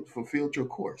 you fulfilled your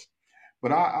course.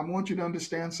 But I want you to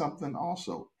understand something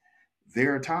also.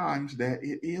 There are times that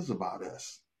it is about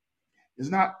us. It's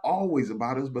not always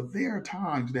about us, but there are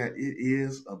times that it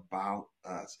is about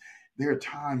us. There are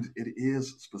times it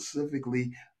is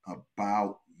specifically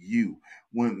about you.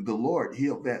 When the Lord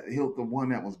healed the one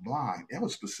that was blind, that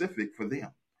was specific for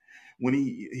them. When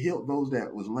he healed those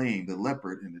that was lame, the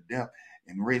leopard and the deaf,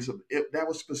 and raise up. That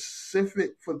was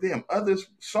specific for them. Others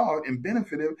saw it and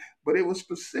benefited, but it was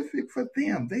specific for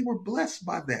them. They were blessed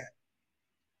by that.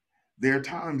 There are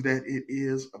times that it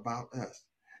is about us.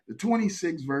 The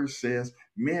 26th verse says,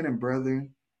 men and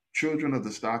brethren, children of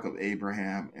the stock of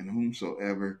Abraham, and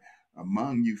whomsoever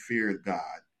among you feareth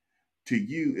God, to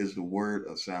you is the word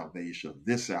of salvation,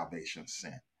 this salvation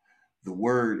sent. The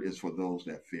word is for those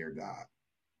that fear God.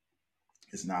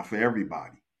 It's not for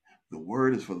everybody. The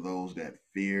word is for those that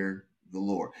fear the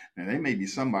Lord. Now, there may be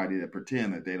somebody that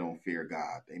pretend that they don't fear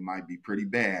God. They might be pretty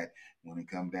bad when it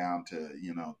comes down to,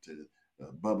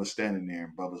 Bubba standing there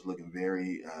and Bubba's looking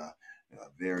very,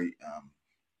 very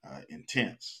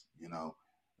intense,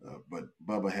 but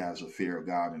Bubba has a fear of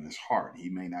God in his heart. He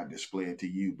may not display it to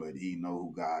you, but he know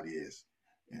who God is.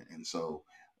 And so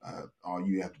all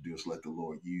you have to do is let the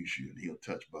Lord use you and he'll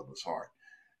touch Bubba's heart.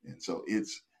 And so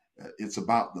it's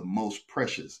about the most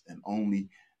precious and only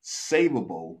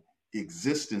savable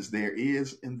existence there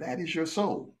is, and that is your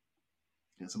soul.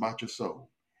 It's about your soul.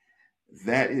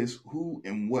 That is who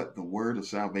and what the word of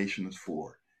salvation is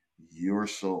for. Your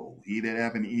soul. He that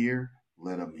have an ear,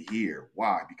 let him hear.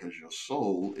 Why? Because your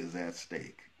soul is at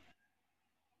stake.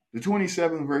 The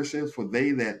 27th verse says, for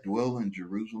they that dwell in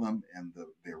Jerusalem and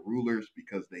their rulers,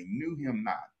 because they knew him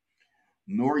not,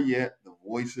 nor yet the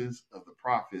voices of the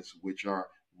prophets, which are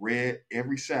read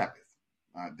every Sabbath.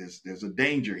 There's a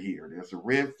danger here. There's a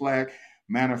red flag.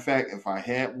 Matter of fact, if I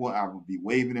had one, I would be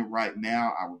waving it right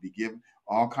now. I would be giving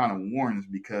all kind of warnings,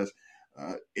 because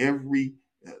the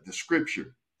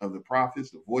scripture of the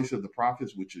prophets, the voice of the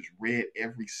prophets, which is read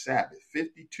every Sabbath,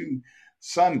 52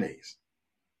 Sundays,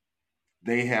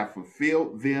 they have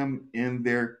fulfilled them and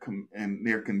they're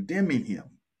condemning him.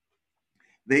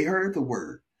 They heard the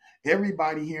word.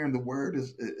 Everybody hearing the word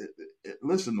is,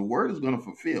 listen, the word is going to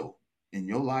fulfill in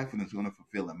your life and it's going to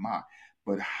fulfill in mine.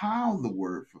 But how the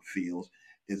word fulfills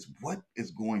is what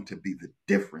is going to be the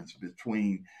difference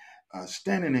between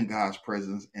standing in God's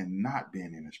presence and not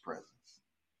being in his presence.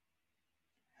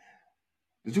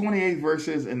 The 28th verse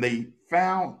says, and they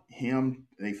found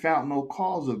no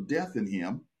cause of death in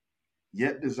him,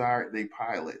 yet desired they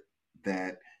Pilate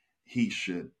that he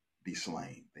should be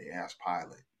slain. They asked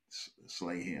Pilate,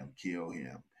 slay him, kill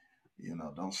him,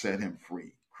 don't set him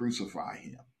free, crucify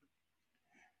him.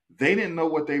 They didn't know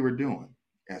what they were doing,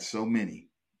 as so many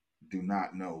do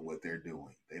not know what they're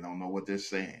doing. They don't know what they're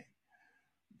saying,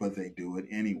 but they do it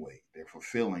anyway. They're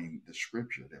fulfilling the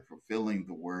scripture. They're fulfilling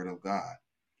the word of God.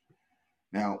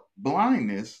 Now,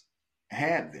 blindness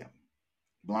had them.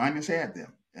 Blindness had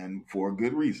them, and for a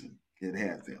good reason, it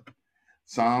had them.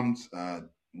 Psalms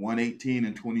 118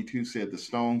 and 22 said the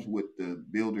stones which the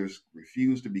builders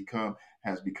refused to become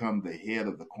has become the head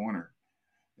of the corner.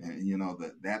 And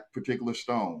that particular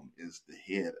stone is the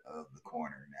head of the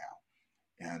corner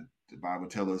now. And the Bible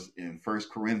tells us in 1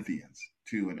 Corinthians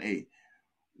 2 and 8,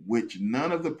 which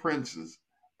none of the princes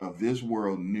of this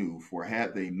world knew, for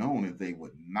had they known it, they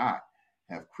would not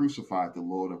have crucified the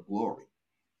Lord of glory.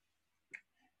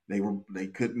 They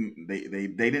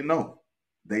didn't know.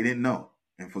 They didn't know.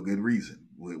 And for good reason.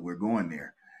 We're going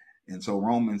there. And so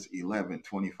Romans 11,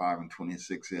 25 and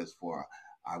 26 says, for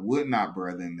I would not,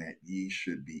 brethren, that ye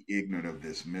should be ignorant of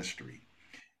this mystery,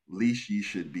 lest ye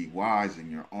should be wise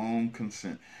in your own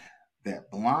consent,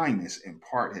 that blindness in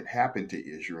part had happened to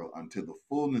Israel until the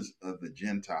fullness of the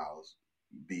Gentiles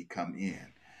be come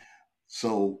in.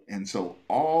 So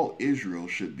all Israel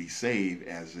should be saved,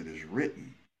 as it is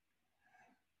written,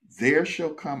 there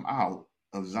shall come out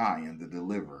of Zion the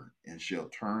deliverer, and shall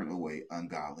turn away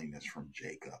ungodliness from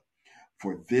Jacob.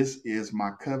 For this is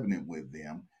my covenant with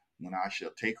them, when I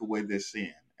shall take away their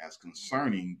sin. As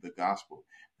concerning the gospel,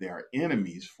 they are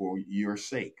enemies for your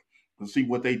sake. But see,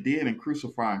 what they did in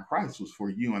crucifying Christ was for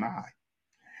you and I.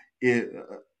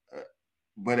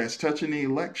 But as touching the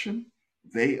election,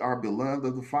 they are beloved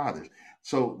of the fathers.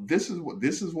 So this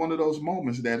is one of those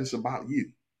moments that it's about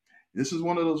you. This is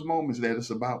one of those moments that it's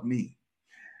about me.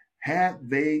 Had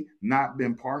they not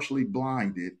been partially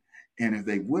blinded, and if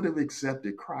they would have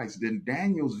accepted Christ, then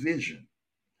Daniel's vision,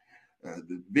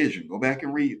 go back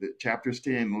and read the chapters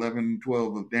 10, 11,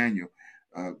 12 of Daniel,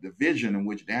 the vision in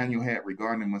which Daniel had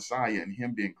regarding the Messiah and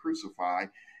him being crucified,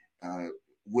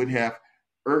 would have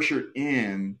ushered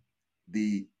in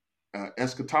the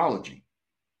eschatology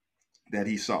that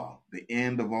he saw. The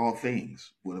end of all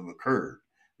things would have occurred.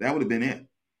 That would have been it.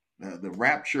 The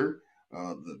rapture,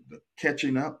 the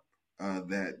catching up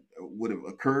that would have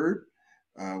occurred.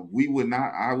 I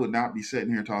would not be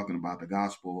sitting here talking about the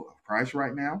gospel of Christ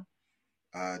right now,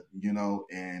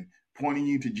 and pointing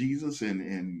you to Jesus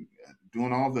and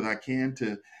doing all that I can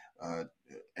to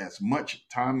as much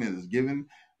time as is given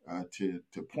to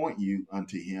point you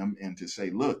unto him and to say,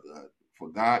 look, for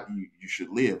God, you should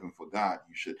live, and for God,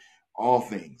 you should all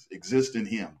things exist in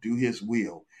him, do his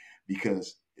will,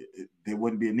 because there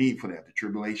wouldn't be a need for that. The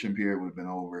tribulation period would have been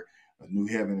over. A new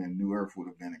heaven and new earth would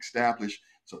have been established.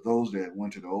 So those that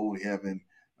went to the old heaven,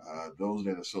 those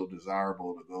that are so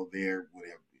desirable to go there would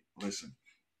have, listen,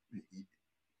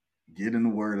 get in the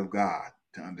word of God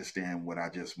to understand what I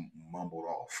just mumbled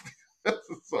off.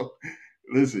 So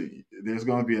listen, there's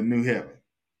going to be a new heaven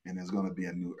and there's going to be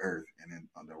a new earth, and then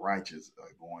the righteous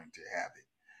are going to have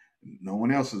it. No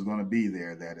one else is going to be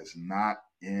there that is not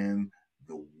in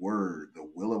the word, the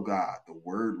will of God. The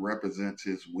word represents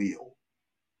his will.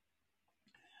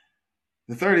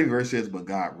 The 30th verse says, but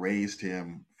God raised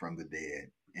him from the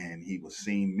dead, and he was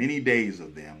seen many days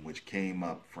of them which came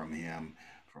up from him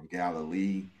from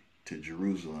Galilee to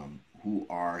Jerusalem, who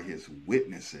are his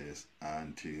witnesses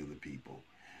unto the people.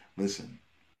 Listen,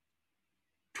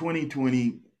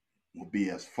 2020 will be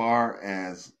as far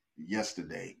as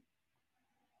yesterday,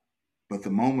 but the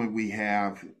moment we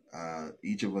have,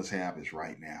 each of us have, is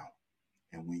right now,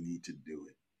 and we need to do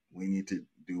it. We need to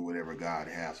do whatever God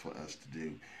has for us to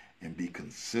do and be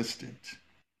consistent.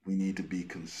 We need to be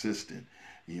consistent.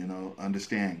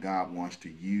 Understand God wants to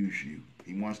use you.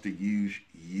 He wants to use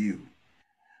you.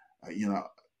 Uh, you know,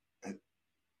 uh,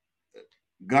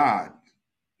 God,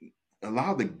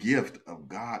 allow the gift of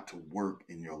God to work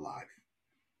in your life.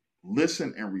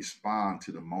 Listen and respond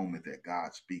to the moment that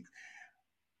God speaks.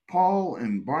 Paul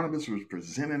and Barnabas was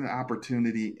presented an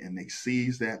opportunity and they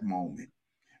seized that moment.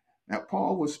 Now,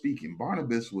 Paul was speaking.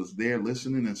 Barnabas was there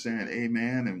listening and saying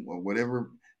amen and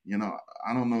whatever.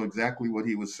 I don't know exactly what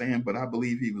he was saying, but I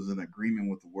believe he was in agreement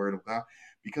with the word of God,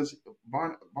 because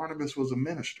Barnabas was a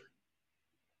minister.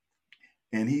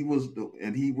 And he was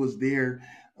there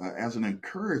as an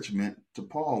encouragement to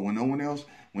Paul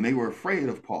when they were afraid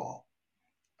of Paul.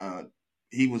 Uh,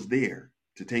 he was there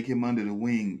to take him under the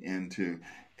wing and to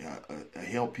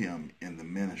help him in the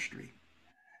ministry.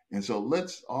 And so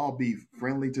let's all be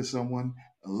friendly to someone.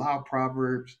 Allow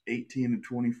Proverbs 18 and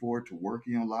 24 to work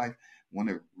in your life. I want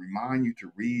to remind you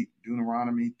to read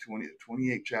Deuteronomy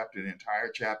 28th chapter, the entire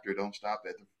chapter. Don't stop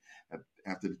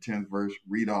after the 10th verse.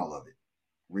 Read all of it.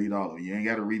 Read all of it. You ain't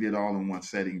got to read it all in one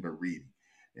setting, but read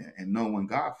it. And know when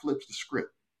God flips the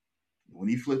script, when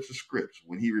he flips the scripts,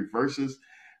 when he reverses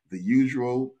the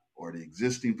usual or the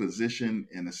existing position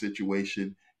in a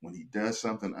situation, when he does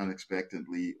something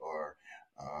unexpectedly or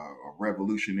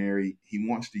revolutionary, he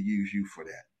wants to use you for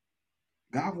that.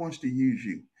 God wants to use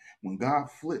you. When God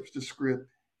flips the script,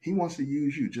 he wants to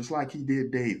use you, just like he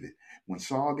did David. When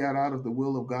Saul got out of the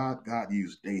will of God, God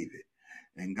used David.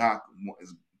 And God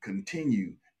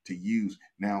continue to use.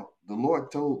 Now, the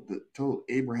Lord told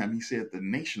Abraham, he said, the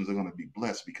nations are going to be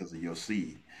blessed because of your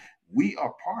seed. We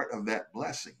are part of that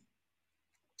blessing.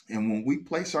 And when we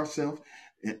place ourselves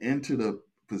into the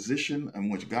position in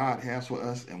which God has for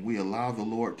us and we allow the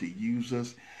Lord to use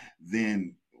us,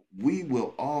 then we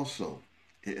will also,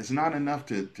 it's not enough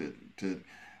to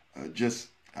just,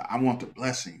 I want the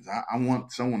blessings. I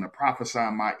want someone to prophesy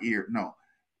in my ear. No,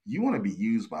 you want to be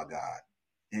used by God,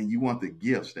 and you want the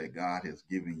gifts that God has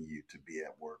given you to be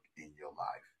at work in your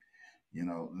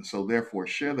life. And so therefore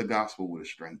share the gospel with a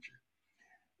stranger.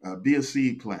 Be a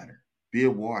seed planter, be a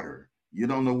waterer. You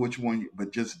don't know which one,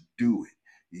 but just do it.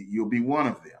 You'll be one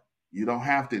of them. You don't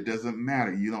have to, it doesn't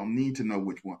matter. You don't need to know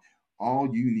which one.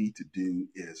 All you need to do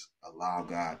is allow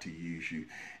God to use you,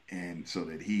 and so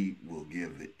that he will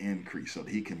give the increase, so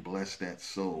that he can bless that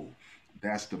soul.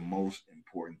 That's the most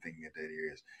important thing that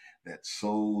is, that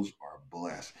souls are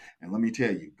blessed. And let me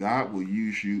tell you, God will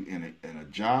use you in a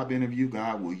job interview.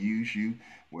 God will use you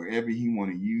wherever he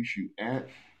want to use you at,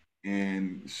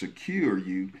 and secure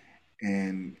you,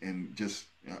 and just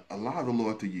allow the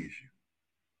Lord to use you.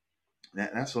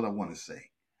 That's what I want to say.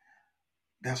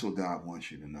 That's what God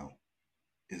wants you to know,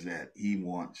 is that he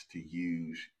wants to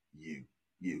use you.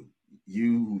 You.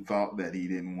 You who thought that he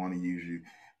didn't want to use you.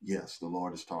 Yes, the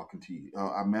Lord is talking to you.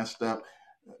 I messed up.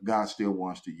 God still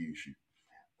wants to use you.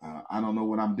 I don't know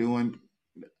what I'm doing.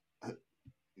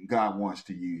 God wants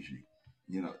to use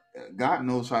you. God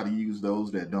knows how to use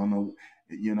those that don't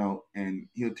know, and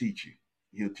he'll teach you.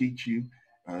 He'll teach you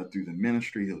through the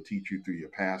ministry. He'll teach you through your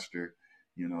pastor.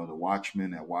 The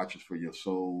watchman that watches for your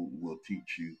soul will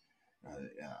teach you.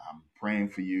 I'm praying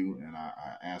for you, and I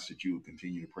ask that you will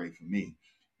continue to pray for me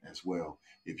as well.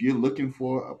 If you're looking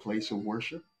for a place of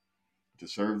worship to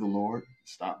serve the Lord,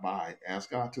 stop by.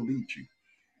 Ask God to lead you,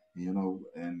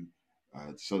 and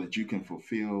so that you can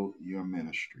fulfill your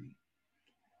ministry.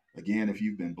 Again, if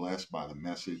you've been blessed by the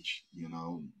message,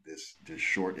 this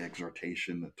short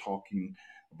exhortation, the talking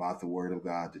about the Word of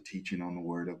God, the teaching on the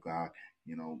Word of God,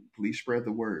 please spread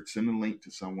the word. Send a link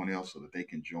to someone else so that they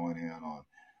can join in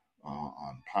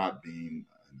on Podbean,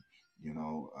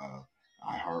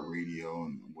 iHeartRadio,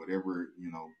 and whatever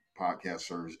podcast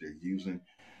service they're using,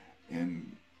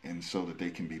 and so that they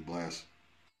can be blessed.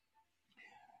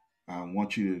 I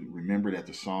want you to remember that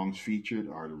the songs featured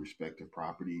are the respective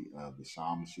property of the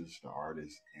psalmists, the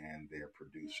artists, and their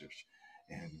producers.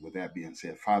 And with that being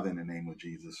said, Father, in the name of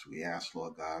Jesus, we ask,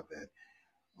 Lord God, that,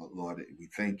 Lord, we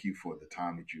thank you for the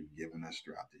time that you've given us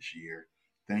throughout this year.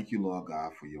 Thank you, Lord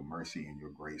God, for your mercy and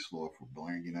your grace, Lord, for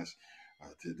bringing us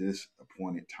to this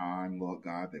appointed time, Lord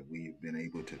God, that we've been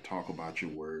able to talk about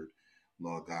your word,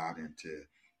 Lord God, and to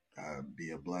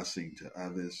be a blessing to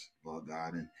others, Lord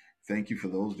God. And thank you for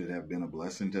those that have been a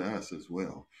blessing to us as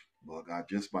well, Lord God,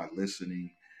 just by listening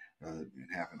and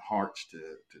having hearts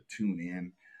to tune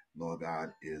in, Lord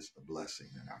God, is a blessing.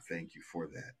 And I thank you for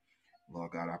that.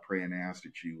 Lord God, I pray and ask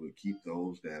that you would keep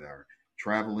those that are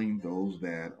traveling, those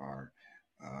that are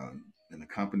in the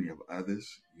company of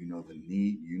others. You know the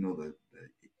need, you know the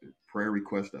prayer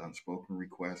request, the unspoken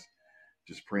request.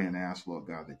 Just pray and ask, Lord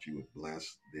God, that you would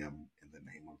bless them in the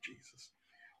name of Jesus.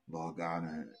 Lord God,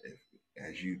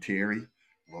 as you tarry,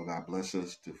 Lord God, bless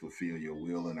us to fulfill your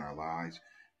will in our lives,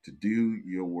 to do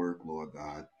your work, Lord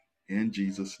God, in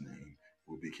Jesus' name.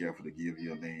 We'll be careful to give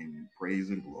your name praise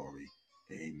and glory.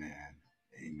 Amen.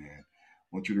 Amen. I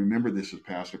want you to remember this is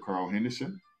Pastor Carl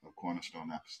Henderson of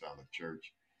Cornerstone Apostolic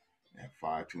Church at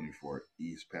 524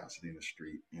 East Pasadena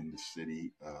Street in the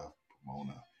city of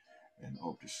Pomona. And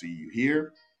hope to see you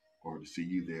here or to see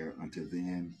you there. Until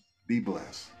then, be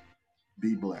blessed.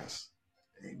 Be blessed.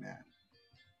 Amen.